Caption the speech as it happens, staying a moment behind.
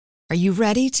Are you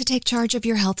ready to take charge of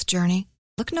your health journey?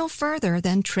 Look no further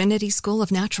than Trinity School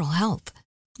of Natural Health.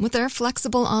 With their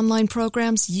flexible online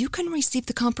programs, you can receive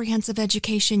the comprehensive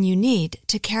education you need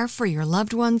to care for your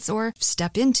loved ones or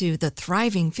step into the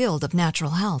thriving field of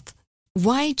natural health.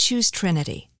 Why choose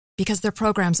Trinity? Because their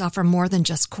programs offer more than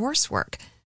just coursework.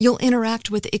 You'll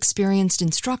interact with experienced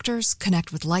instructors,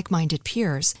 connect with like-minded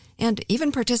peers, and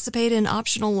even participate in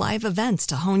optional live events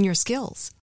to hone your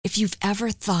skills. If you've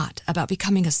ever thought about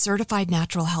becoming a certified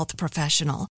natural health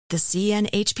professional, the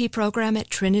CNHP program at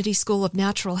Trinity School of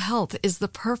Natural Health is the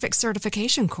perfect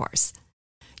certification course.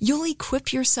 You'll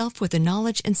equip yourself with the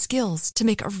knowledge and skills to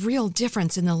make a real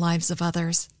difference in the lives of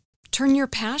others. Turn your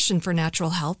passion for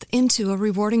natural health into a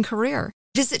rewarding career.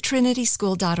 Visit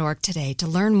trinityschool.org today to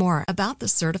learn more about the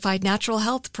Certified Natural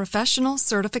Health Professional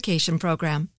Certification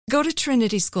Program. Go to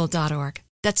trinityschool.org.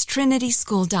 That's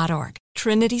trinityschool.org.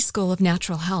 Trinity School of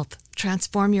Natural Health.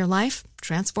 Transform your life,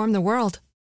 transform the world.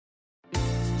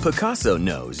 Pacaso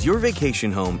knows your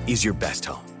vacation home is your best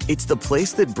home. It's the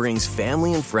place that brings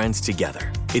family and friends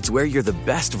together. It's where you're the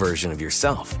best version of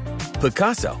yourself.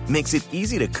 Pacaso makes it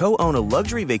easy to co-own a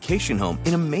luxury vacation home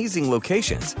in amazing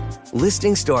locations.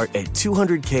 Listings start at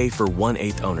 $200K for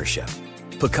 1/8 ownership.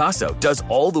 Pacaso does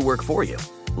all the work for you.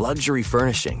 Luxury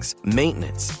furnishings,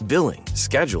 maintenance, billing,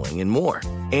 scheduling, and more.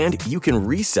 And you can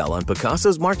resell on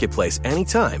Pacaso's marketplace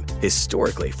anytime,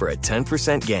 historically for a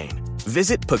 10% gain.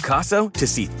 Visit Pacaso to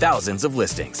see thousands of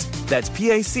listings. That's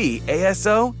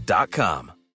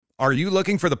PACASO.com. Are you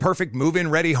looking for the perfect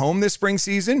move-in ready home this spring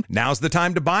season? Now's the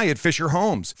time to buy at Fisher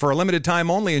Homes. For a limited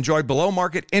time only, enjoy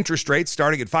below-market interest rates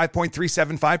starting at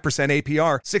 5.375%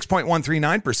 APR,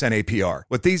 6.139% APR.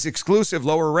 With these exclusive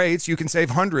lower rates, you can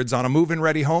save hundreds on a move-in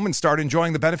ready home and start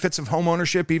enjoying the benefits of home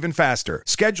ownership even faster.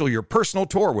 Schedule your personal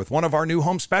tour with one of our new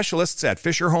home specialists at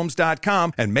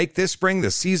FisherHomes.com and make this spring the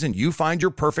season you find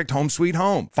your perfect home sweet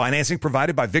home. Financing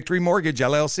provided by Victory Mortgage,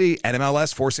 LLC,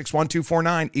 NMLS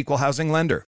 461249, Equal Housing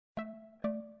Lender.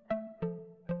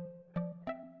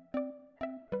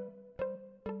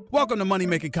 Welcome to Money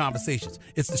Making Conversations.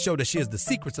 It's the show that shares the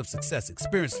secrets of success,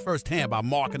 experienced firsthand by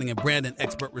marketing and branding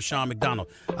expert Rushion McDonald.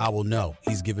 I will know.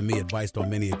 He's given me advice on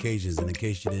many occasions, and in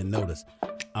case you didn't notice,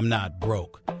 I'm not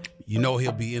broke. You know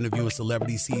he'll be interviewing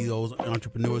celebrity CEOs,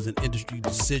 entrepreneurs, and industry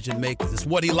decision makers. It's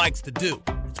what he likes to do.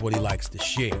 It's what he likes to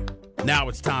share. Now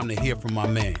it's time to hear from my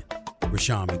man,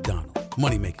 Rushion McDonald.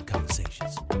 Money Making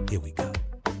Conversations. Here we go.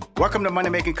 Welcome to Money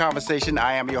Making Conversation.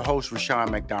 I am your host,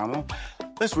 Rushion McDonald.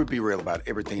 Let's be real about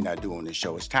everything I do on this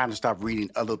show. It's time to stop reading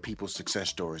other people's success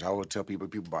stories. I always tell people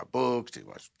buy books, they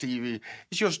watch TV.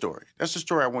 It's your story. That's the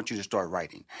story I want you to start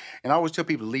writing. And I always tell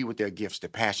people to lead with their gifts, their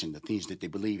passion, the things that they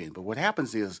believe in. But what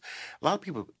happens is a lot of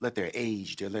people let their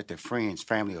age, they let their friends,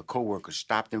 family, or coworkers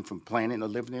stop them from planning or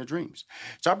living their dreams.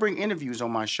 So I bring interviews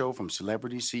on my show from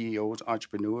celebrities, CEOs,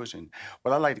 entrepreneurs, and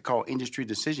what I like to call industry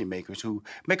decision makers who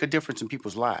make a difference in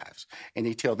people's lives. And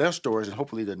they tell their stories, and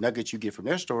hopefully the nuggets you get from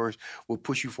their stories will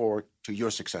push you forward to your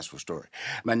successful story.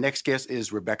 My next guest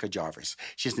is Rebecca Jarvis.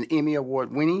 She's an Emmy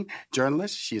Award-winning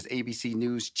journalist. She is ABC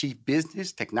News Chief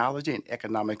Business, Technology, and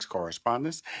Economics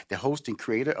Correspondent, the host and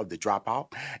creator of The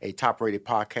Dropout, a top-rated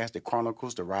podcast that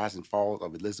chronicles the rise and fall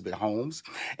of Elizabeth Holmes,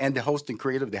 and the host and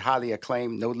creator of the highly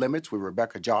acclaimed No Limits with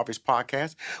Rebecca Jarvis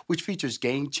podcast, which features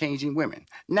game-changing women.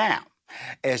 Now,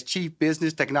 as Chief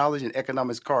Business, Technology, and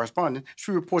Economics Correspondent,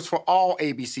 she reports for all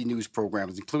ABC News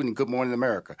programs, including Good Morning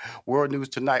America, World News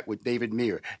Tonight with David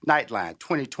Muir, Nightline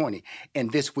 2020, and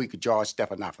This Week with George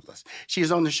Stephanopoulos. She is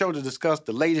on the show to discuss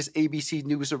the latest ABC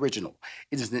News original.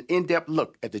 It is an in-depth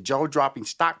look at the jaw-dropping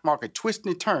stock market twists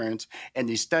and turns and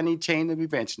the stunning chain of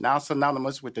events now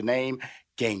synonymous with the name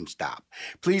GameStop.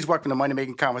 Please welcome to Money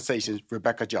Making Conversations,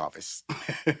 Rebecca Jarvis.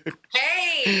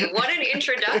 Hey, what an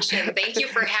introduction. Thank you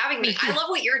for having me. I love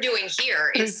what you're doing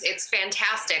here. It's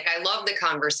fantastic. I love the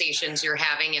conversations you're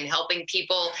having and helping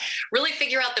people really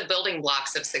figure out the building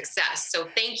blocks of success. So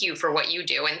thank you for what you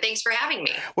do, and thanks for having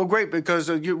me. Well, great, because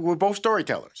we're both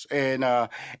storytellers. And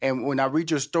when I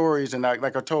read your stories, and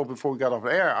like I told before we got off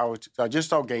the air, I just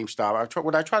saw GameStop.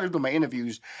 What I try to do in my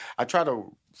interviews, I try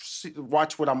to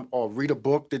watch or read a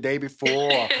book the day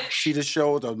before, or see the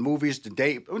shows or movies the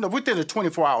day, within a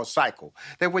 24-hour cycle.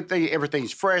 That way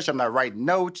everything's fresh. I'm not writing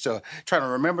notes or trying to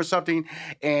remember something.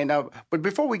 And but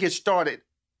before we get started,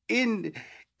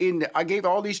 I gave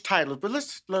all these titles, but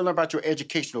let's learn about your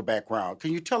educational background.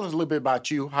 Can you tell us a little bit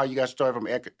about you, how you got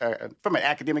started from an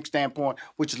academic standpoint,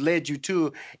 which led you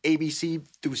to ABC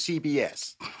through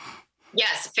CBS?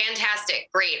 Yes, fantastic.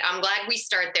 Great. I'm glad we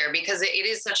start there because it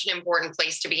is such an important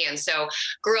place to be in. So,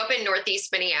 grew up in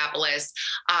Northeast Minneapolis.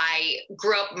 I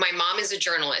grew up, my mom is a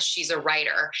journalist. She's a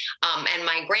writer. And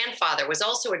my grandfather was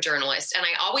also a journalist. And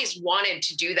I always wanted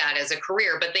to do that as a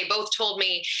career, but they both told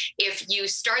me if you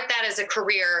start that as a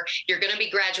career, you're going to be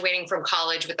graduating from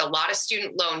college with a lot of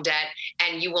student loan debt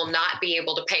and you will not be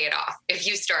able to pay it off if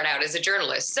you start out as a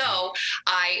journalist. So,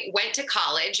 I went to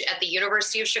college at the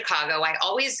University of Chicago. I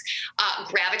always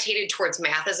gravitated towards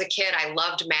math as a kid. I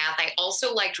loved math. I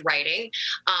also liked writing.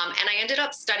 And I ended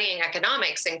up studying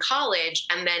economics in college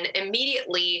and then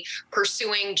immediately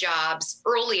pursuing jobs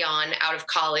early on out of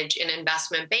college in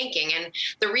investment banking. And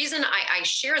the reason I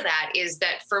share that is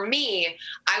that for me,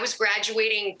 I was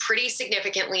graduating pretty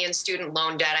significantly in student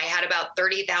loan debt. I had about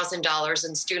 $30,000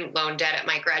 in student loan debt at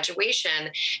my graduation.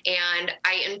 And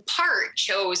I, in part,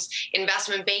 chose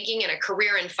investment banking and a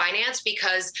career in finance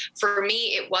because for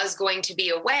me, it was going to be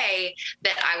a way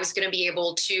that I was going to be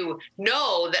able to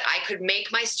know that I could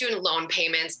make my student loan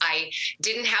payments. I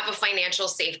didn't have a financial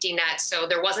safety net, so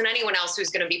there wasn't anyone else who's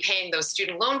going to be paying those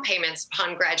student loan payments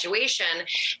upon graduation.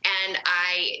 And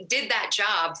I did that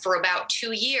job for about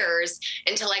 2 years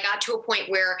until I got to a point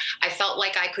where I felt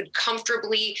like I could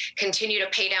comfortably continue to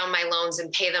pay down my loans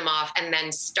and pay them off, and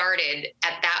then started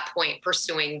at that point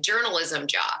pursuing journalism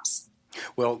jobs.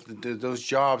 Well, those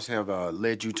jobs have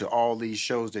led you to all these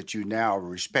shows that you now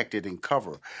respected and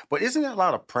cover. But isn't there a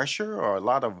lot of pressure or a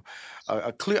lot of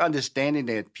a clear understanding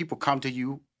that people come to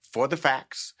you for the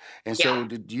facts? And so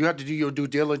you have to do your due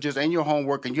diligence and your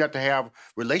homework, and you have to have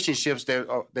relationships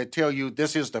that tell you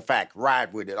this is the fact,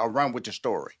 ride with it or run with the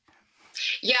story.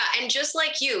 Yeah. And just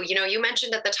like you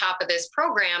mentioned at the top of this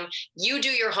program, you do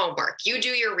your homework, you do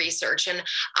your research. And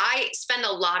I spend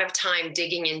a lot of time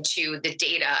digging into the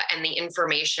data and the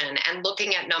information and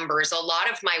looking at numbers. A lot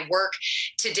of my work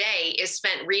today is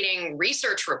spent reading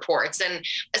research reports. And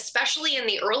especially in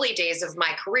the early days of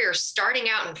my career, starting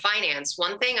out in finance,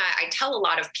 one thing I tell a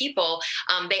lot of people,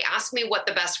 they ask me what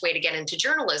the best way to get into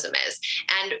journalism is.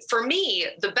 And for me,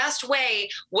 the best way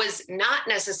was not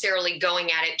necessarily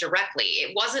going at it directly.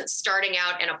 It wasn't starting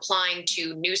out and applying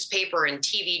to newspaper and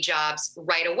TV jobs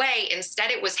right away.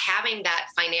 Instead, it was having that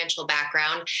financial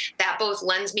background that both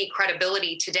lends me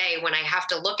credibility today when I have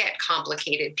to look at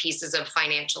complicated pieces of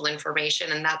financial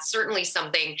information. And that's certainly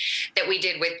something that we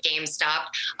did with GameStop,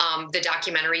 the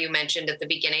documentary you mentioned at the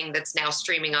beginning that's now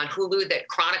streaming on Hulu that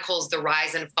chronicles the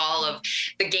rise and fall of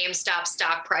the GameStop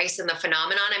stock price and the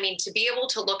phenomenon. I mean, to be able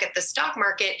to look at the stock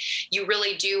market, you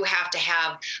really do have to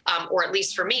have, or at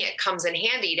least for me, it comes in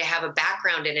handy to have a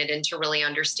background in it and to really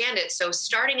understand it. So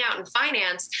starting out in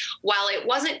finance, while it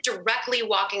wasn't directly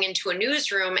walking into a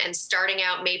newsroom and starting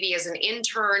out maybe as an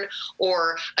intern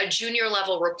or a junior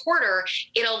level reporter,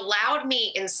 it allowed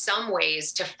me in some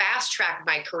ways to fast track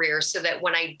my career so that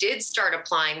when I did start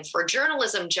applying for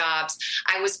journalism jobs,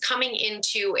 I was coming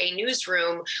into a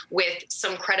newsroom with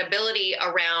some credibility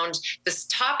around this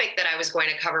topic that I was going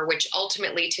to cover, which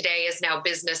ultimately today is now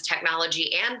business,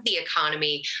 technology, and the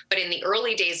economy. But in the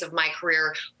early days of my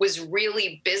career was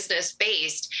really business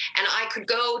based. And I could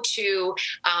go to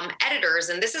editors,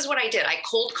 and this is what I did. I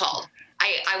cold called.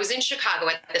 I was in Chicago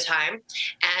at the time,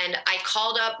 and I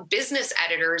called up business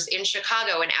editors in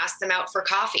Chicago and asked them out for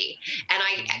coffee. And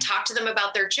I talked to them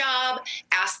about their job,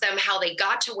 asked them how they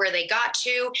got to where they got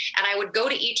to. And I would go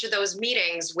to each of those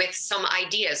meetings with some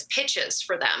ideas, pitches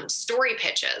for them, story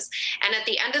pitches. And at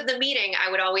the end of the meeting, I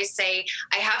would always say,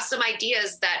 I have some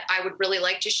ideas that I would really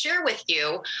like to share with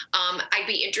you. I'd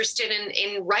be interested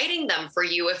in writing them for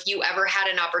you if you ever had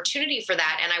an opportunity for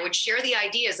that. And I would share the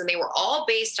ideas, and they were all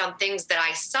based on things that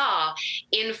I saw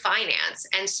in finance.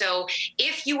 And so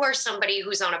if you are somebody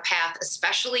who's on a path,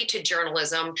 especially to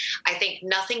journalism, I think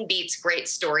nothing beats great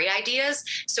story ideas.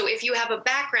 So if you have a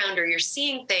background or you're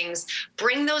seeing things,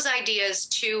 bring those ideas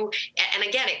to, and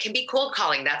again, it can be cold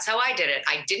calling. That's how I did it.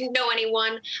 I didn't know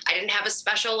anyone. I didn't have a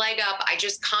special leg up. I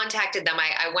just contacted them.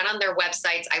 I went on their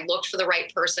websites. I looked for the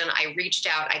right person. I reached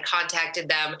out. I contacted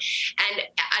them. And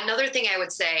another thing I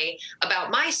would say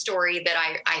about my story that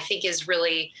I think is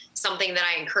really something that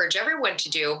I encourage everyone to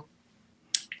do,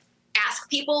 ask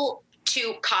people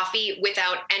to coffee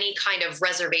without any kind of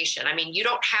reservation. I mean, you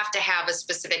don't have to have a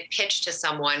specific pitch to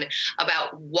someone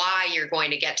about why you're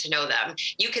going to get to know them.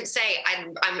 You can say,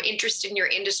 I'm interested in your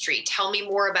industry. Tell me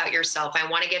more about yourself. I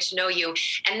want to get to know you.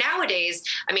 And nowadays,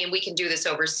 I mean, we can do this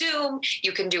over Zoom.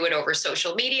 You can do it over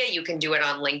social media. You can do it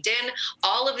on LinkedIn.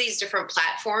 All of these different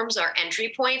platforms are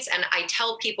entry points. And I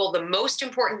tell people the most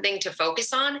important thing to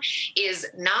focus on is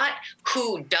not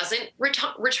who doesn't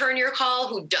return your call,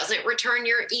 who doesn't return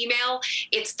your email.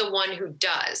 it's the one who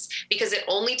does, because it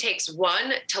only takes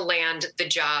one to land the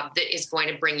job that is going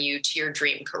to bring you to your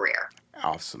dream career.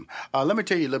 Awesome. Let me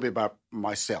tell you a little bit about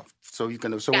myself. So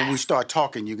when we start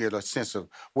talking, you get a sense of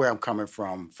where I'm coming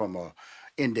from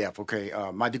in depth. Okay.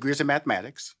 My degree is in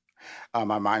mathematics.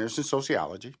 My minor's in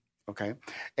sociology. Okay.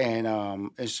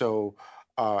 And so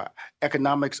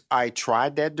economics, I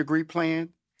tried that degree plan,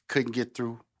 couldn't get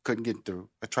through.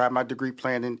 I tried my degree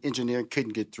plan in engineering,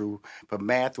 couldn't get through, but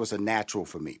math was a natural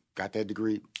for me. Got that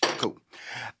degree, cool.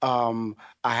 I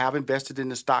have invested in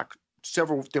the stock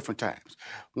several different times.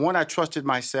 One, I trusted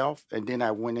myself, and then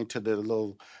I went into the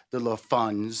little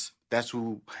funds.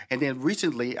 And then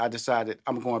recently I decided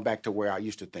I'm going back to where I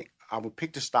used to think. I would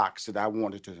pick the stocks that I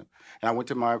wanted to, and I went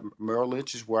to my Merrill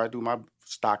Lynch, is where I do my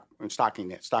stock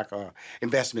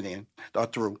investment in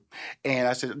through. And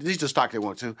I said, these are the stocks they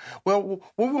want to. Well,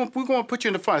 we're going to put you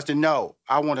in the fund. I said, no,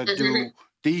 I want to do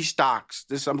these stocks.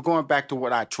 I'm going back to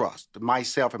what I trust,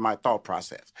 myself and my thought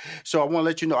process. So I want to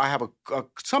let you know I have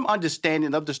some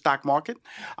understanding of the stock market.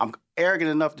 I'm arrogant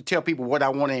enough to tell people what I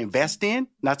want to invest in.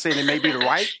 Not saying it may be the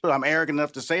right, but I'm arrogant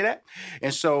enough to say that.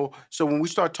 And so when we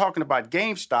start talking about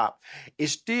GameStop,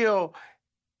 it's still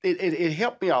it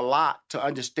helped me a lot to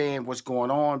understand what's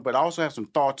going on. But I also have some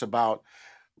thoughts about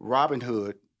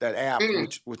Robinhood, that app,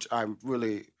 which I'm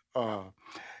really.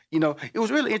 It was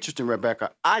really interesting,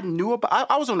 Rebecca. I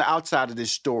was on the outside of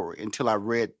this story until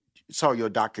I saw your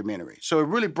documentary. So it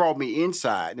really brought me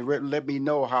inside and let me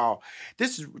know how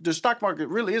the stock market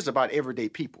really is about everyday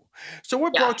people. So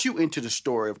what brought you into the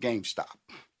story of GameStop?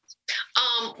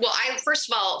 Well, first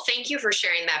of all, thank you for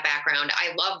sharing that background.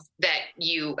 I love that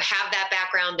you have that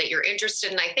background, that you're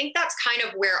interested. And I think that's kind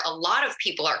of where a lot of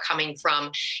people are coming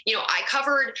from. I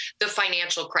covered the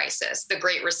financial crisis, the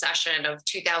Great Recession of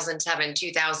 2007,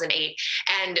 2008.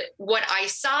 And what I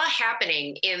saw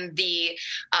happening in the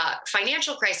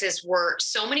financial crisis were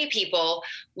so many people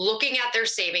looking at their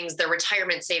savings, their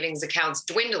retirement savings accounts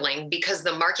dwindling because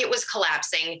the market was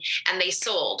collapsing, and they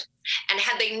sold. And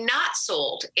had they not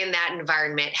sold in that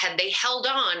environment, had they held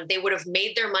on, they would have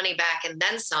made their money back and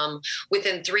then some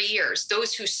within 3 years.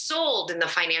 Those who sold in the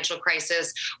financial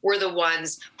crisis were the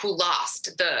ones who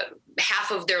lost the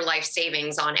half of their life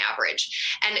savings on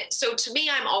average. And so to me,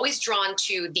 I'm always drawn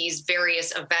to these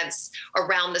various events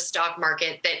around the stock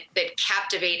market that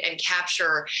captivate and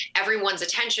capture everyone's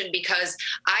attention, because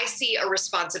I see a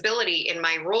responsibility in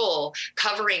my role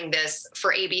covering this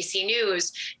for ABC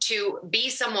News to be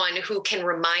someone who can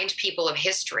remind people of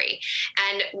history.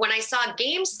 And when I saw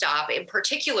GameStop in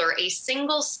particular, a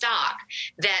single stock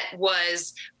that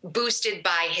was boosted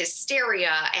by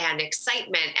hysteria and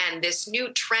excitement and this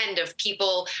new trend of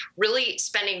people really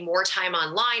spending more time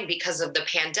online because of the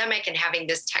pandemic and having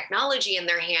this technology in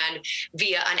their hand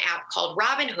via an app called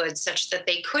Robinhood, such that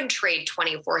they could trade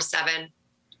 24/7.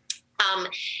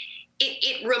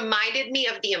 It reminded me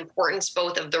of the importance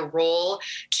both of the role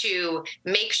to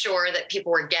make sure that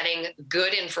people were getting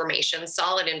good information,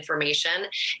 solid information,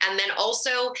 and then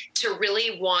also to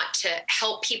really want to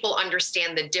help people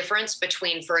understand the difference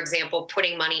between, for example,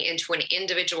 putting money into an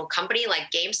individual company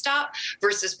like GameStop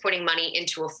versus putting money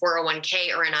into a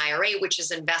 401k or an IRA, which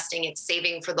is investing, it's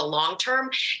saving for the long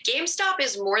term. GameStop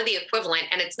is more the equivalent,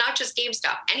 and it's not just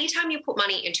GameStop. Anytime you put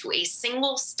money into a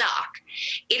single stock,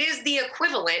 it is the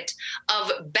equivalent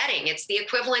of betting. It's the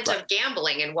equivalent of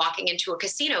gambling and walking into a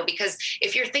casino, because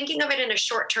if you're thinking of it in a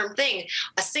short-term thing,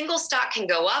 a single stock can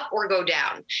go up or go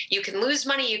down. You can lose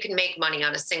money, you can make money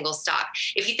on a single stock.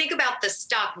 If you think about the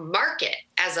stock market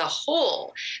as a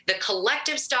whole, the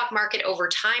collective stock market over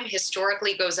time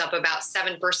historically goes up about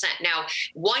 7%. Now,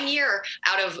 1 year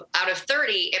out of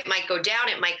 30, it might go down,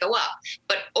 it might go up.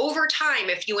 But over time,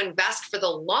 if you invest for the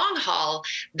long haul,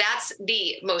 that's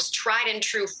the most tried and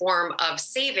true form of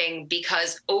saving,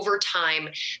 because over time,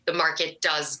 the market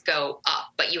does go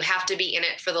up. But you have to be in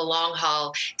it for the long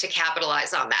haul to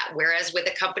capitalize on that. Whereas with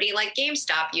a company like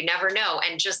GameStop, you never know.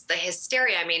 And just the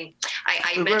hysteria. I mean,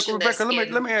 I mentioned Rebecca, this.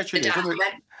 let me ask you this.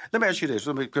 Let me ask you this,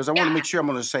 because I want to make sure I'm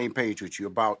on the same page with you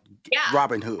about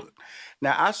Robinhood.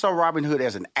 Now, I saw Robinhood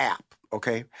as an app,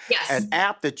 okay? Yes. An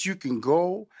app that you can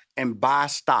go and buy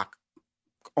stock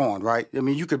on, right? I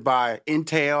mean, you could buy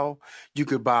Intel, you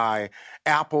could buy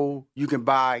Apple, you can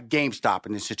buy GameStop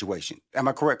in this situation. Am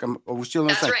I correct? Are we still on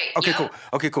the same? That's right. Okay, cool.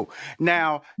 Okay, cool.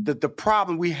 Now, the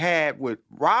problem we had with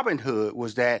Robinhood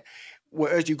was that,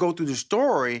 as you go through the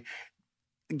story,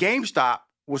 GameStop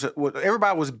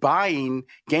everybody was buying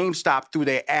GameStop through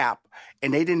their app,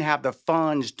 and they didn't have the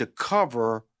funds to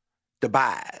cover the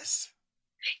buys.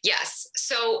 Yes.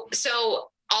 So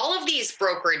all of these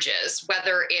brokerages,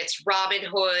 whether it's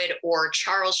Robinhood or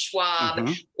Charles Schwab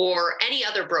or any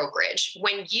other brokerage,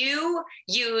 when you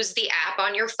use the app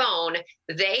on your phone,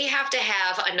 they have to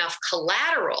have enough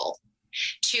collateral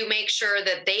to make sure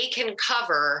that they can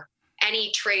cover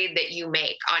any trade that you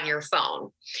make on your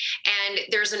phone. And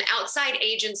there's an outside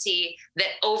agency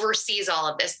that oversees all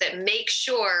of this, that makes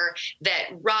sure that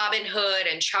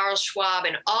Robinhood and Charles Schwab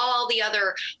and all the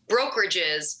other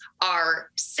brokerages are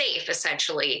safe,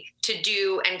 essentially, to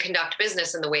do and conduct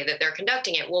business in the way that they're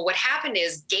conducting it. Well, what happened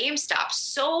is GameStop,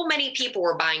 so many people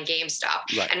were buying GameStop,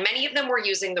 and many of them were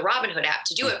using the Robinhood app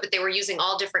to do it, but they were using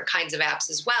all different kinds of apps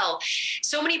as well.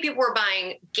 So many people were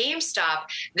buying GameStop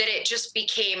that it just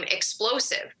became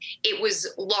explosive. It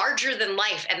was larger than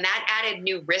life, and that added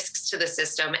new risks to the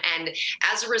system. And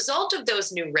as a result of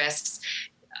those new risks,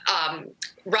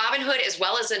 Robinhood, as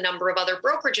well as a number of other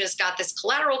brokerages, got this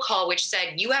collateral call, which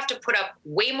said you have to put up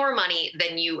way more money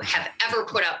than you have ever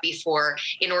put up before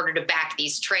in order to back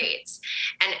these trades.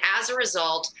 And as a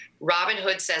result,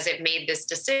 Robinhood says it made this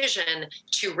decision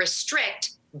to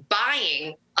restrict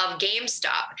buying of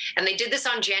GameStop. And they did this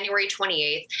on January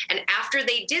 28th. And after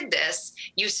they did this,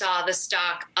 you saw the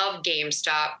stock of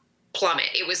GameStop plummet.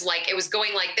 It was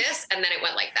going like this, and then it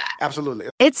went like that. Absolutely.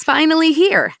 It's finally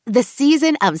here, the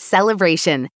season of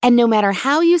celebration. And no matter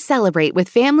how you celebrate with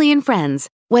family and friends,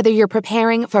 whether you're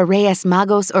preparing for Reyes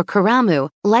Magos or Karamu,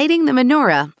 lighting the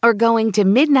menorah, or going to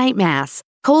midnight mass,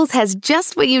 Kohl's has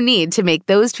just what you need to make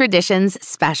those traditions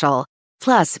special.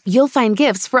 Plus, you'll find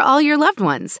gifts for all your loved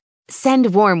ones.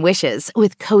 Send warm wishes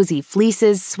with cozy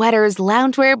fleeces, sweaters,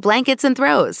 loungewear, blankets, and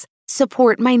throws.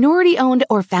 Support minority-owned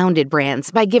or founded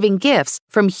brands by giving gifts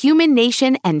from Human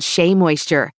Nation and Shea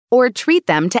Moisture, or treat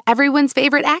them to everyone's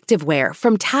favorite activewear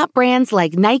from top brands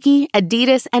like Nike,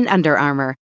 Adidas, and Under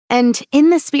Armour. And in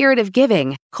the spirit of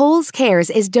giving, Kohl's Cares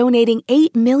is donating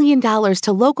 $8 million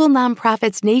to local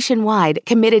nonprofits nationwide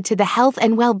committed to the health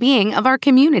and well-being of our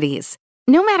communities.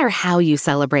 No matter how you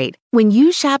celebrate, when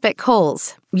you shop at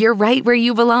Kohl's, you're right where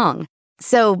you belong.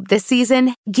 So this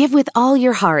season, give with all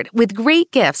your heart with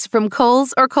great gifts from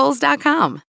Kohl's or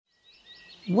Kohls.com.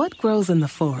 What grows in the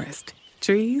forest?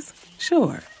 Trees?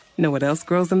 Sure. Know what else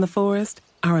grows in the forest?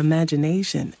 Our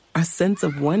imagination, our sense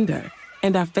of wonder,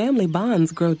 and our family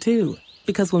bonds grow too.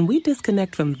 Because when we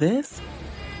disconnect from this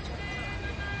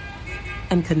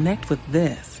and connect with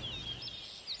this,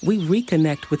 we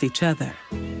reconnect with each other.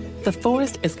 The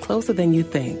forest is closer than you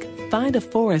think. Find a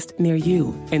forest near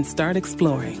you and start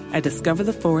exploring at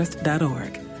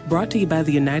discovertheforest.org. Brought to you by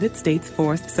the United States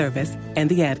Forest Service and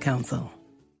the Ad Council.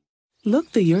 Look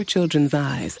through your children's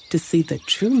eyes to see the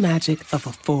true magic of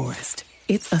a forest.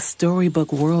 It's a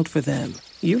storybook world for them.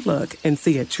 You look and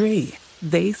see a tree.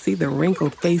 They see the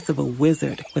wrinkled face of a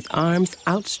wizard with arms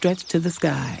outstretched to the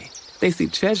sky. They see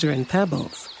treasure in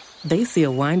pebbles. They see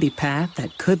a windy path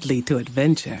that could lead to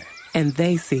adventure. And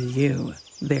they see you,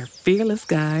 their fearless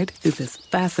guide through this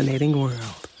fascinating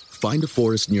world. Find a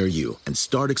forest near you and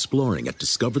start exploring at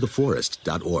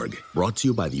discovertheforest.org. Brought to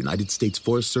you by the United States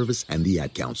Forest Service and the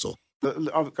Ad Council.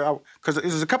 Because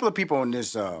there's a couple of people on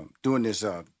this doing this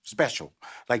special,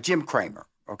 like Jim Cramer.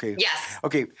 Okay. Yes.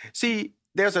 Okay. See,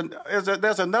 there's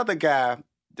another guy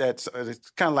that's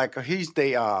kind of like he's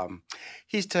kind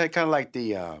of like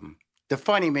the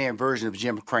funny man version of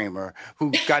Jim Cramer,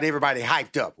 who got everybody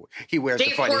hyped up. He wears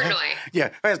Dave the funny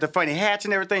Portnoy. Wears the funny hats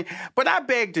and everything. But I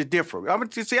beg to differ.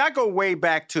 I go way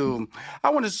back to,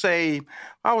 I want to say,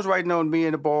 I was writing on Me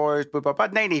and the Boys, but about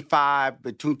 1995,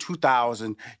 between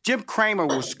 2000, Jim Cramer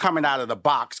was coming out of the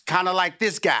box, kind of like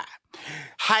this guy.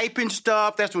 Hyping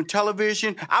stuff, that's when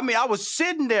television. I mean, I was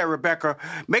sitting there, Rebecca,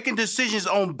 making decisions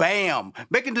on BAM,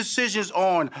 making decisions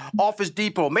on Office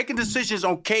Depot, making decisions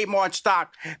on Kmart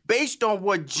stock based on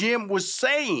what Jim was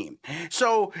saying.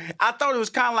 So I thought it was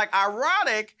kind of like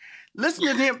ironic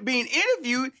listening to him being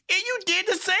interviewed, and you did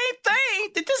the same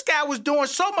thing that this guy was doing,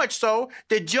 so much so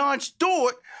that Jon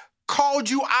Stewart called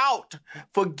you out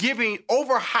for giving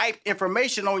overhyped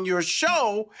information on your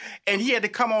show, and he had to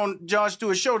come on Jon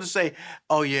Stewart's show to say,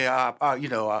 "Oh yeah,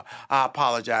 I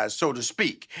apologize," so to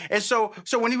speak. And so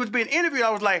when he was being interviewed, I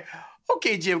was like,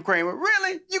 "Okay, Jim Cramer,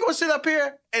 really? You gonna sit up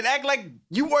here and act like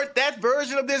you weren't that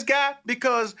version of this guy?"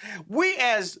 Because we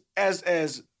as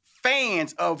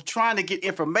fans of trying to get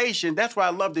information, that's why I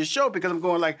love this show, because I'm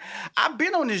going like, I've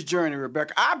been on this journey,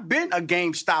 Rebecca. I've been a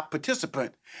GameStop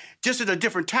participant, just in a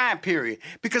different time period,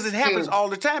 because it happens all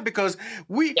the time, because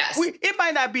we it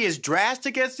might not be as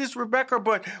drastic as this, Rebecca,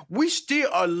 but we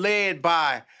still are led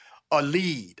by a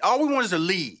lead. All we want is a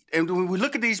lead. And when we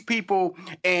look at these people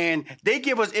and they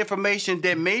give us information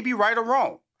that may be right or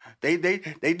wrong, They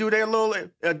do their little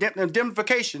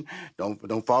indemnification.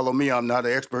 Don't follow me. I'm not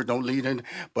an expert. Don't lead in.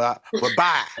 But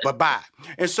buy.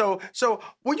 And so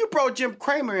when you brought Jim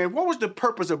Cramer in, what was the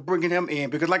purpose of bringing him in?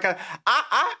 Because like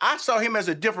I saw him as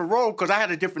a different role because I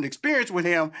had a different experience with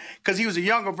him because he was a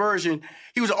younger version.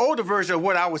 He was an older version of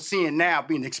what I was seeing now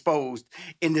being exposed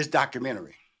in this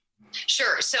documentary.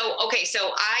 Sure. So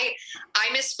I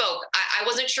misspoke. I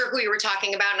wasn't sure who you were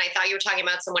talking about, and I thought you were talking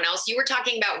about someone else. You were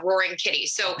talking about Roaring Kitty.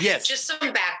 So yes. Just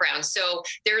some background. So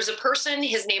there's a person,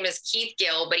 his name is Keith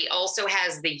Gill, but he also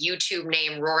has the YouTube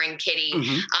name Roaring Kitty.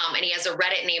 Mm-hmm. And he has a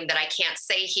Reddit name that I can't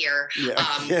say here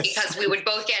because we would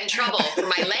both get in trouble for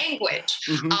my language.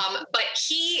 Mm-hmm. But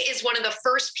he is one of the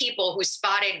first people who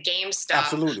spotted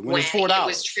GameStop when he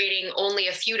was trading only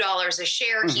a few dollars a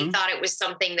share. Mm-hmm. He thought it was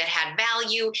something that had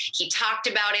value. He talked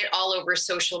about it all over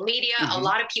social media. Mm-hmm. A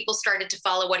lot of people started to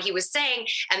follow what he was saying,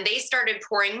 and they started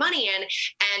pouring money in.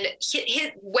 And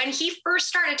when he first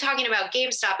started talking about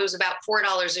GameStop, it was about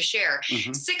 $4 a share.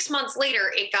 Mm-hmm. 6 months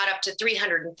later, it got up to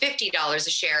 $350 a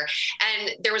share.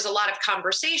 And there was a lot of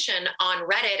conversation on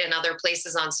Reddit and other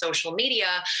places on social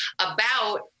media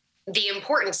about the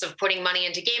importance of putting money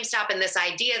into GameStop and this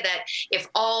idea that if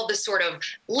all the sort of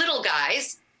little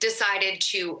guys decided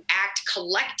to act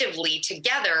collectively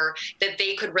together, that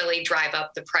they could really drive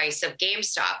up the price of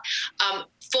GameStop.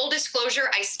 Full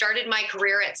disclosure, I started my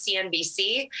career at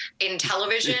CNBC in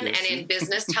television and in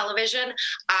business television.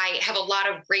 I have a lot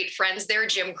of great friends there.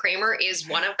 Jim Cramer is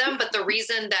one of them. But the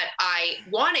reason that I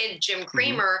wanted Jim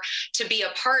Cramer to be a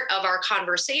part of our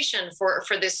conversation for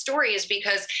this story is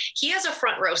because he has a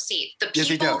front row seat. The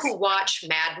people who watch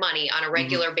Mad Money on a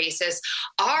regular basis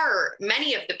are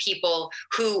many of the people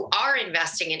who are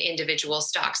investing in individual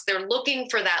stocks. They're looking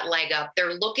for that leg up.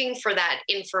 They're looking for that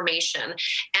information.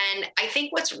 And I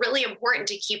think what's really important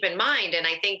to keep in mind, and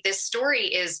I think this story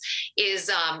is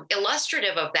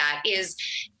illustrative of that, is,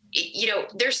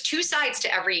 there's two sides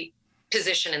to every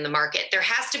position in the market. There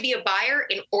has to be a buyer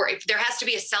or if there has to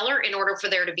be a seller in order for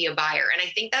there to be a buyer. And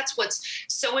I think that's what's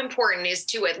so important, is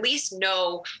to at least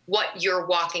know what you're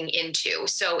walking into.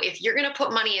 So if you're going to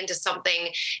put money into something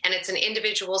and it's an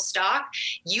individual stock,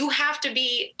 you have to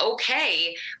be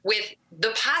okay with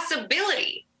the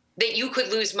possibility that you could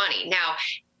lose money. Now,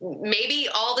 maybe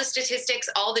all the statistics,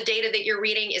 all the data that you're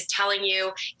reading is telling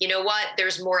you, you know what,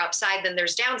 there's more upside than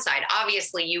there's downside.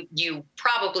 Obviously, you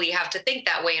probably have to think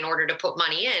that way in order to put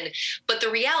money in. But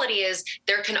the reality is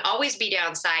there can always be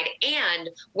downside. And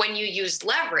when you use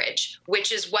leverage,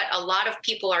 which is what a lot of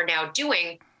people are now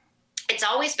doing, it's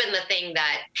always been the thing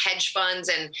that hedge funds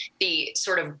and the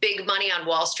sort of big money on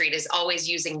Wall Street is always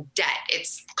using debt.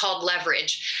 It's called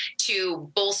leverage to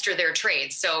bolster their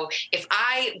trades. So if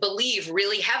I believe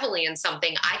really heavily in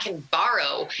something, I can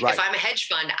borrow. Right. If I'm a hedge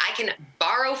fund, I can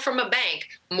borrow from a bank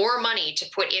more money to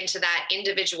put into that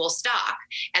individual stock.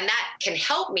 And that can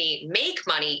help me make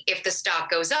money if the stock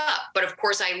goes up. But of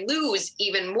course, I lose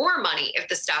even more money if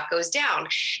the stock goes down.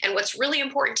 And what's really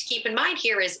important to keep in mind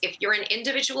here is if you're an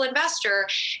individual investor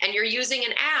and you're using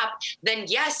an app, then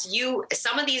yes,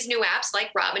 some of these new apps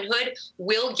like Robinhood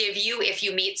will give you, if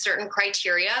you meet certain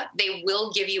criteria, they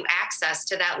will give you access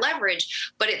to that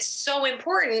leverage. But it's so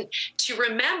important to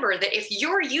remember that if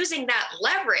you're using that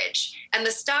leverage and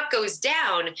the stock goes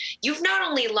down, you've not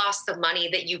only lost the money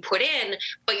that you put in,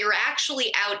 but you're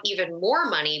actually out even more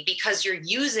money because you're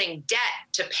using debt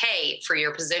to pay for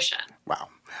your position.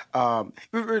 Wow.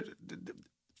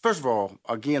 First of all,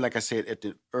 again, like I said at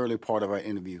the early part of our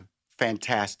interview,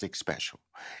 fantastic special.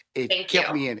 It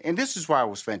kept me in. And this is why it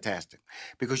was fantastic,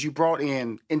 because you brought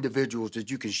in individuals that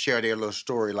you can share their little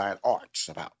storyline arcs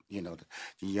about. The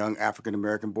young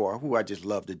African-American boy who I just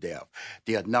love to death.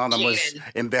 The anonymous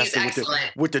investor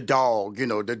with the dog,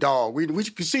 the dog. We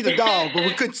could see the dog, but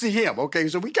we couldn't see him, okay?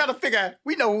 So we got to figure out,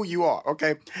 we know who you are,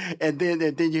 okay? And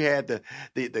then you had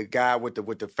the guy with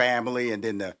the family, and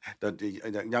then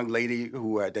the young lady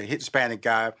who, the Hispanic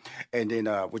guy, and then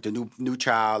with the new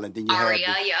child, and then you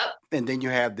and then you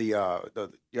have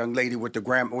the young lady with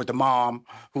the mom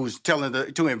who's telling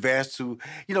to invest.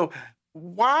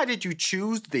 Why did you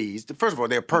choose these? First of all,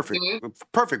 they're perfect. Mm-hmm.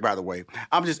 Perfect, by the way.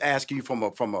 I'm just asking you from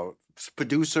a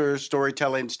producer,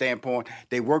 storytelling standpoint.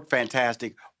 They work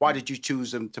fantastic. Why did you choose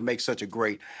them to make such a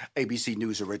great ABC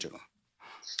News original?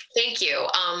 Thank you.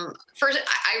 First,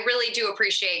 I really do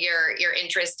appreciate your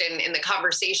interest in the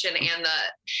conversation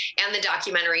and the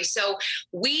documentary. So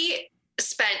we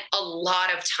spent a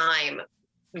lot of time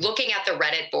looking at the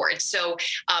Reddit board. So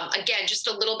again, just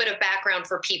a little bit of background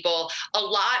for people. A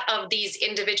lot of these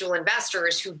individual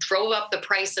investors who drove up the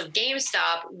price of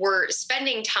GameStop were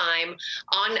spending time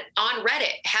on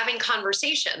Reddit, having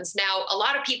conversations. Now, a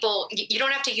lot of people, you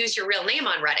don't have to use your real name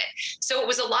on Reddit. So it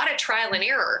was a lot of trial and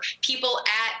error. People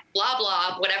at blah,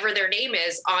 blah, whatever their name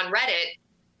is on Reddit,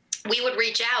 we would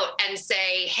reach out and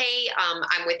say, hey,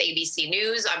 I'm with ABC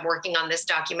News. I'm working on this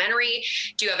documentary.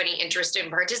 Do you have any interest in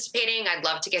participating? I'd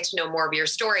love to get to know more of your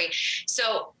story.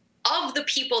 So of the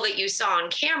people that you saw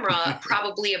on camera,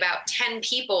 probably about 10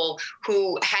 people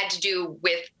who had to do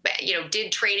with,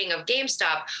 did trading of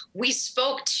GameStop, we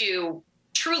spoke to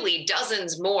truly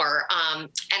dozens more. And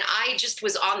I just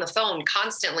was on the phone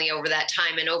constantly over that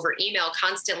time and over email,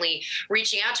 constantly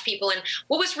reaching out to people. And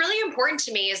what was really important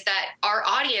to me is that our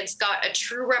audience got a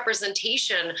true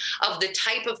representation of the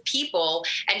type of people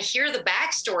and hear the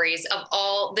backstories of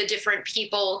all the different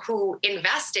people who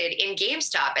invested in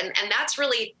GameStop. And that's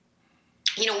really,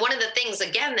 one of the things,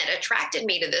 again, that attracted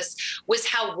me to this was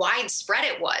how widespread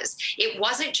it was. It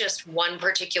wasn't just one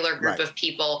particular group of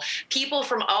people. People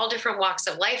from all different walks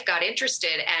of life got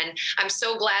interested. And I'm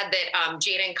so glad that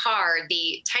Jaden Carr,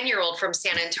 the 10-year-old from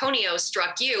San Antonio,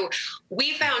 struck you.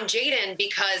 We found Jaden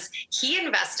because he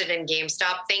invested in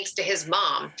GameStop thanks to his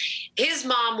mom. His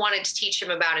mom wanted to teach him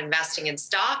about investing in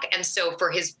stock. And so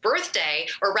for his birthday,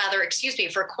 or rather,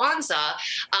 for Kwanzaa,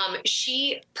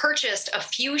 she purchased a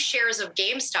few shares of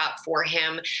GameStop for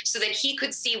him so that he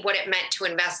could see what it meant to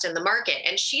invest in the market.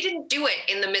 And she didn't do it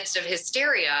in the midst of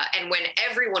hysteria. And when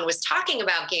everyone was talking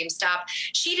about GameStop,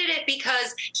 she did it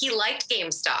because he liked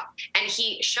GameStop and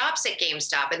he shops at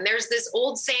GameStop. And there's this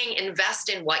old saying, invest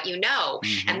in what you know.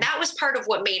 Mm-hmm. And that was part of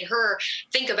what made her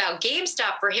think about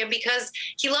GameStop for him, because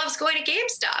he loves going to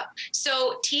GameStop.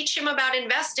 So teach him about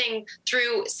investing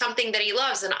through something that he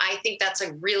loves. And I think that's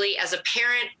a really, as a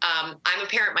parent, I'm a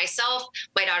parent myself.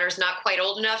 My daughter's not quite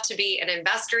old enough to be an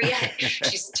investor yet.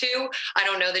 She's 2. I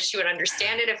don't know that she would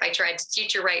understand it if I tried to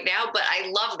teach her right now, but I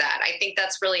love that. I think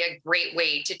that's really a great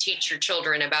way to teach your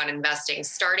children about investing,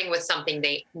 starting with something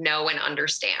they know and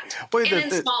understand, and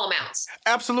in small amounts.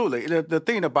 Absolutely. The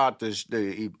thing about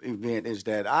the event is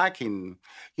that I can,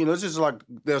 this is like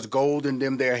there's gold in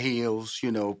them there hills.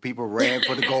 People ran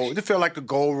for the gold. It felt like the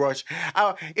gold rush.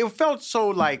 It felt so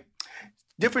like,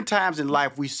 different times in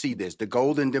life we see this, the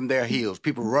gold in them there hills.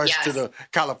 People rush to the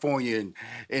California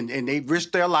and they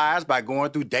risk their lives by going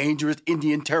through dangerous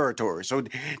Indian territory. So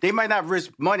they might not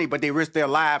risk money, but they risk their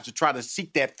lives to try to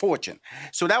seek that fortune.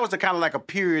 So that was the kind of like a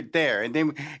period there. And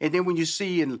then when you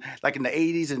see in the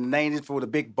 80s and 90s for the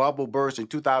big bubble burst in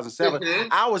 2007,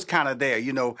 I was kind of there,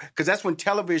 because that's when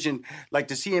television, like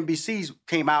the CNBCs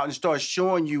came out and started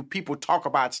showing you people talk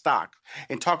about stock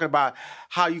and talking about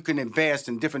how you can invest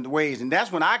in different ways. And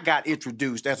that's when I got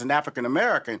introduced as an African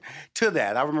American to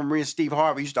that. I remember me and Steve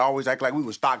Harvey used to always act like we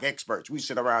were stock experts. We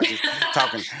sit around just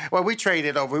talking. Well, we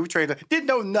traded, didn't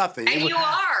know nothing. And you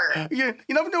are.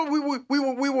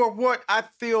 We were what I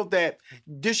feel that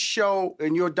this show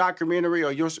and your documentary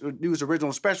or your news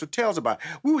original special tells about.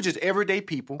 We were just everyday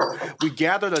people. We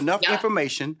gathered enough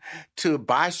information to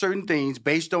buy certain things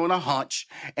based on a hunch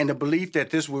and the belief that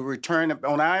this would return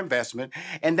on our investment.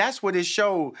 And that's what it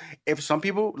showed. If some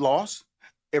people lost,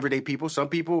 everyday people, some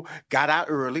people got out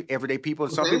early, everyday people,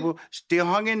 and some people still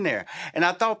hung in there. And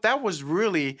I thought that was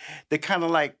really the kind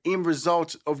of like end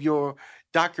results of your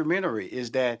documentary,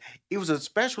 is that it was a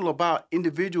special about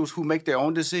individuals who make their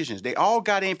own decisions. They all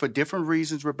got in for different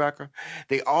reasons, Rebecca.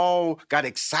 They all got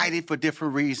excited for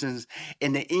different reasons.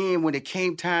 In the end, when it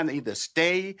came time to either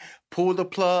stay, pull the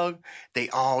plug, they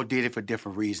all did it for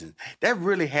different reasons. That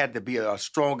really had to be a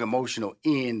strong emotional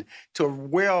end to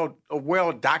a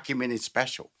well-documented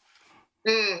special.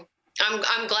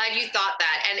 I'm glad you thought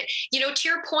that. And, to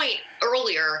your point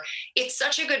earlier, it's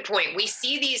such a good point. We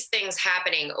see these things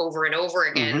happening over and over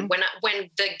again. When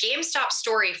the GameStop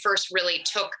story first really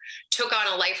took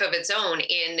on a life of its own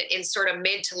in sort of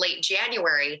mid to late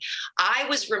January, I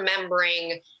was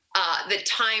remembering the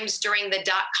times during the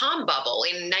dot-com bubble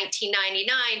in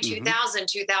 1999, 2000,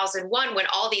 2001, when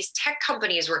all these tech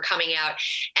companies were coming out.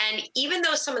 And even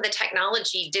though some of the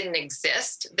technology didn't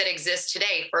exist that exists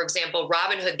today, for example,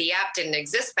 Robinhood, the app, didn't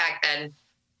exist back then,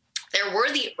 there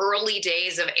were the early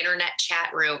days of internet chat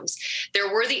rooms.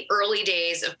 There were the early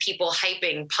days of people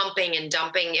hyping, pumping, and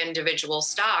dumping individual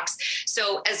stocks.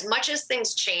 So as much as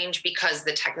things change because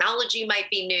the technology might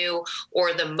be new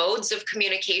or the modes of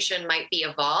communication might be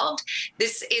evolved,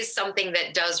 this is something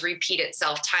that does repeat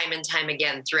itself time and time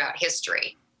again throughout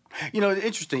history. You know, it's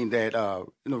interesting that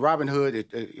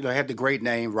Robinhood, had the great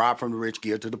name, rob from the rich,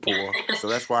 give to the poor. So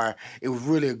that's why it was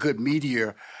really a good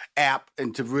media app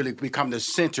and to really become the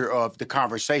center of the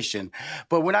conversation.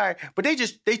 But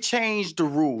they changed the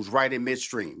rules right in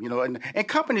midstream, and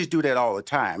companies do that all the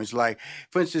time. It's like,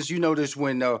 for instance, you notice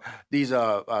when these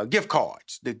gift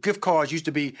cards, the gift cards used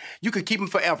to be, you could keep them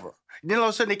forever. Then all of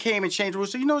a sudden they came and changed the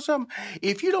rules. So you know something?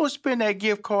 If you don't spend that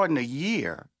gift card in a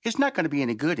year, it's not going to be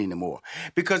any good anymore,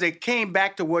 because it came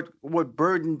back to what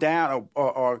burdened down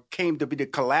or came to be the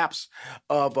collapse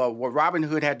of what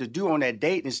Robinhood had to do on that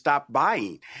date and stop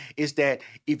buying, is that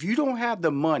if you don't have the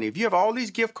money, if you have all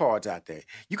these gift cards out there,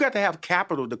 you got to have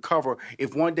capital to cover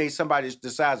if one day somebody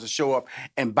decides to show up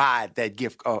and buy that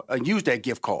gift and use that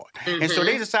gift card. Mm-hmm. And so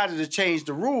they decided to change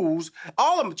the rules.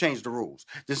 All of them changed the rules.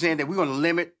 They're saying that we're going to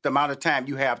limit the amount of time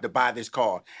you have to buy this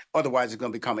card. Otherwise, it's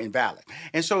going to become invalid.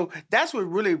 And so that's what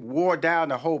really wore down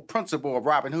the whole principle of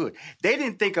Robinhood. They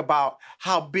didn't think about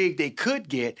how big they could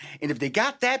get, and if they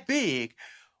got that big,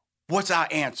 what's our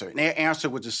answer? And their answer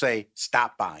was to say,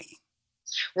 stop buying.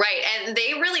 Right. And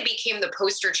they really became the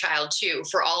poster child, too,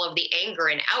 for all of the anger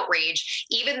and outrage.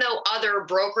 Even though other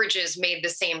brokerages made the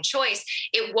same choice,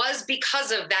 it was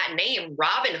because of that name,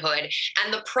 Robinhood,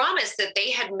 and the promise that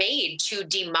they had made to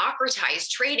democratize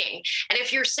trading. And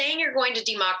if you're saying you're going to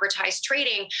democratize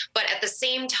trading, but at the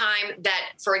same time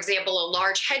that, for example, a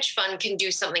large hedge fund can do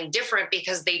something different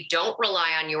because they don't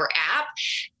rely on your app,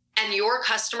 and your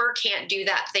customer can't do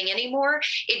that thing anymore,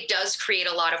 it does create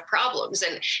a lot of problems.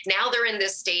 And now they're in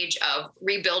this stage of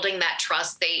rebuilding that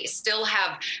trust. They still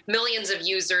have millions of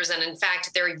users. And in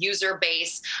fact, their user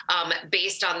base,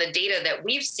 based on the data that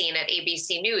we've seen at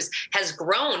ABC News, has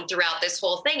grown throughout this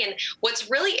whole thing. And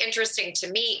what's really interesting to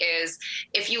me is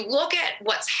if you look at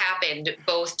what's happened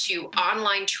both to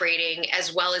online trading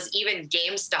as well as even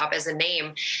GameStop as a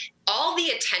name, all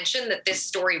the attention that this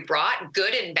story brought,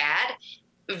 good and bad,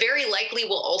 very likely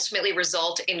will ultimately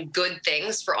result in good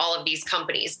things for all of these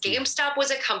companies. GameStop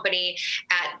was a company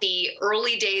at the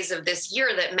early days of this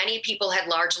year that many people had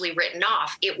largely written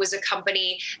off. It was a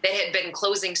company that had been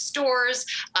closing stores,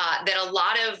 that a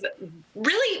lot of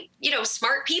really,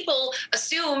 smart people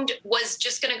assumed was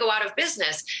just going to go out of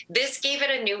business. This gave it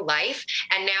a new life.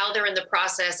 And now they're in the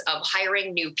process of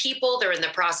hiring new people. They're in the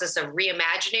process of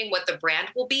reimagining what the brand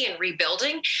will be and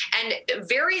rebuilding. And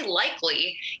very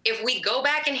likely, if we go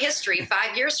back in history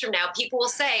 5 years from now, people will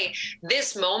say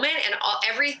this moment and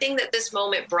everything that this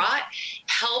moment brought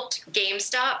helped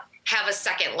GameStop have a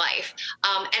second life.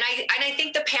 And I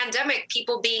think the pandemic,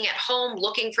 people being at home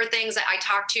looking for things, I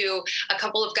talked to a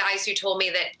couple of guys who told me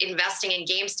that investing in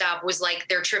GameStop was like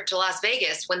their trip to Las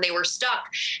Vegas when they were stuck,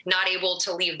 not able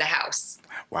to leave the house.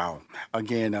 Wow.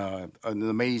 Again, an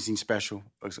amazing special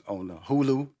on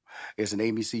Hulu. It's an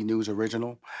ABC News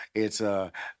original. It's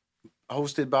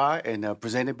hosted by and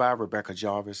presented by Rebecca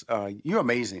Jarvis. You're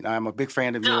amazing. I'm a big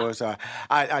fan of yours. I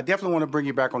definitely want to bring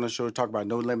you back on the show to talk about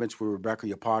No Limits with Rebecca,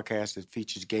 your podcast that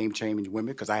features game-changing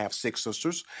women, because I have 6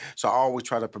 sisters. So I always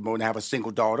try to promote, and I have a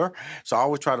single daughter. So I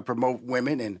always try to promote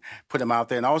women and put them out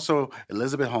there. And also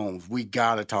Elizabeth Holmes, we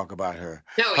got to talk about her.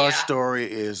 Her story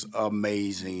is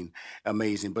amazing,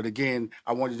 amazing. But again,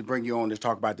 I wanted to bring you on to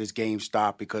talk about this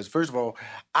GameStop because, first of all,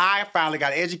 I finally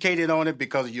got educated on it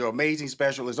because of your amazing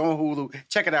special. It's on Hulu.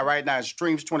 Check it out right now. It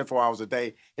streams 24 hours a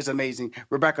day. It's amazing.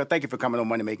 Rebecca, thank you for coming on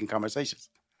Money Making Conversations.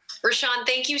 Rashawn,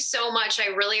 thank you so much. I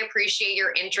really appreciate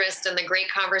your interest and the great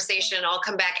conversation. I'll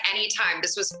come back anytime.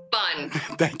 This was fun.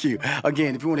 Thank you.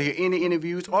 Again, if you want to hear any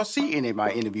interviews or see any of my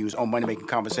interviews on Money Making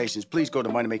Conversations, please go to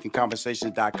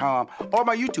moneymakingconversations.com or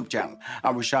my YouTube channel.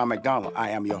 I'm Rushion McDonald. I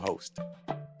am your host.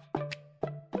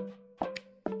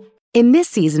 In this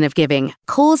season of giving,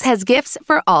 Kohl's has gifts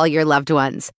for all your loved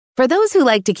ones. For those who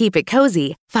like to keep it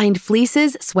cozy, find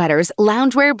fleeces, sweaters,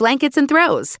 loungewear, blankets, and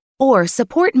throws. Or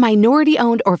support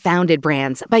minority-owned or founded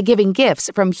brands by giving gifts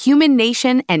from Human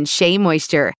Nation and Shea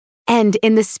Moisture. And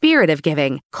in the spirit of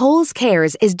giving, Kohl's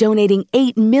Cares is donating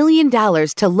 $8 million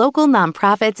to local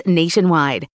nonprofits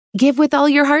nationwide. Give with all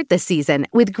your heart this season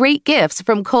with great gifts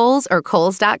from Kohl's or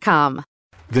Kohls.com.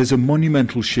 There's a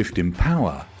monumental shift in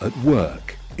power at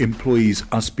work. Employees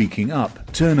are speaking up,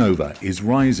 turnover is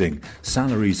rising,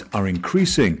 salaries are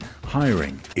increasing,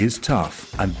 hiring is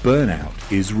tough, and burnout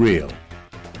is real.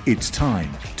 It's time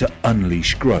to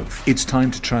unleash growth. It's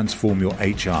time to transform your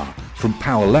HR from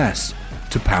powerless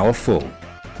to powerful.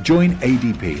 Join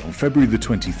ADP on February the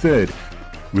 23rd.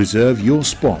 Reserve your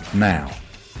spot now.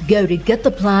 Go to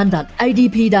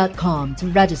gettheplan.adp.com to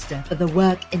register for the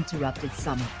Work Interrupted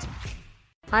Summit.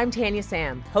 I'm Tanya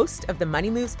Sam, host of the Money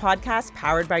Moves podcast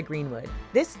powered by Greenwood.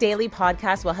 This daily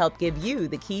podcast will help give you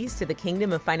the keys to the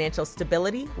kingdom of financial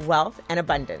stability, wealth, and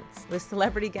abundance. With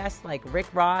celebrity guests like Rick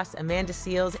Ross, Amanda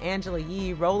Seales, Angela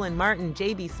Yee, Roland Martin,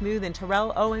 JB Smoove, and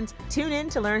Terrell Owens, tune in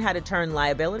to learn how to turn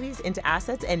liabilities into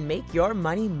assets and make your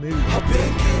money move.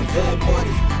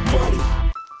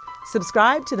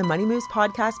 Subscribe to the Money Moves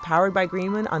podcast powered by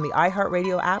Greenwood on the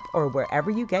iHeartRadio app or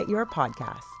wherever you get your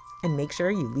podcasts. And make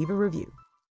sure you leave a review.